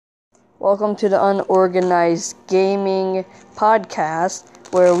Welcome to the Unorganized Gaming Podcast,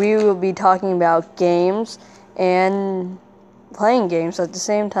 where we will be talking about games and playing games at the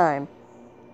same time.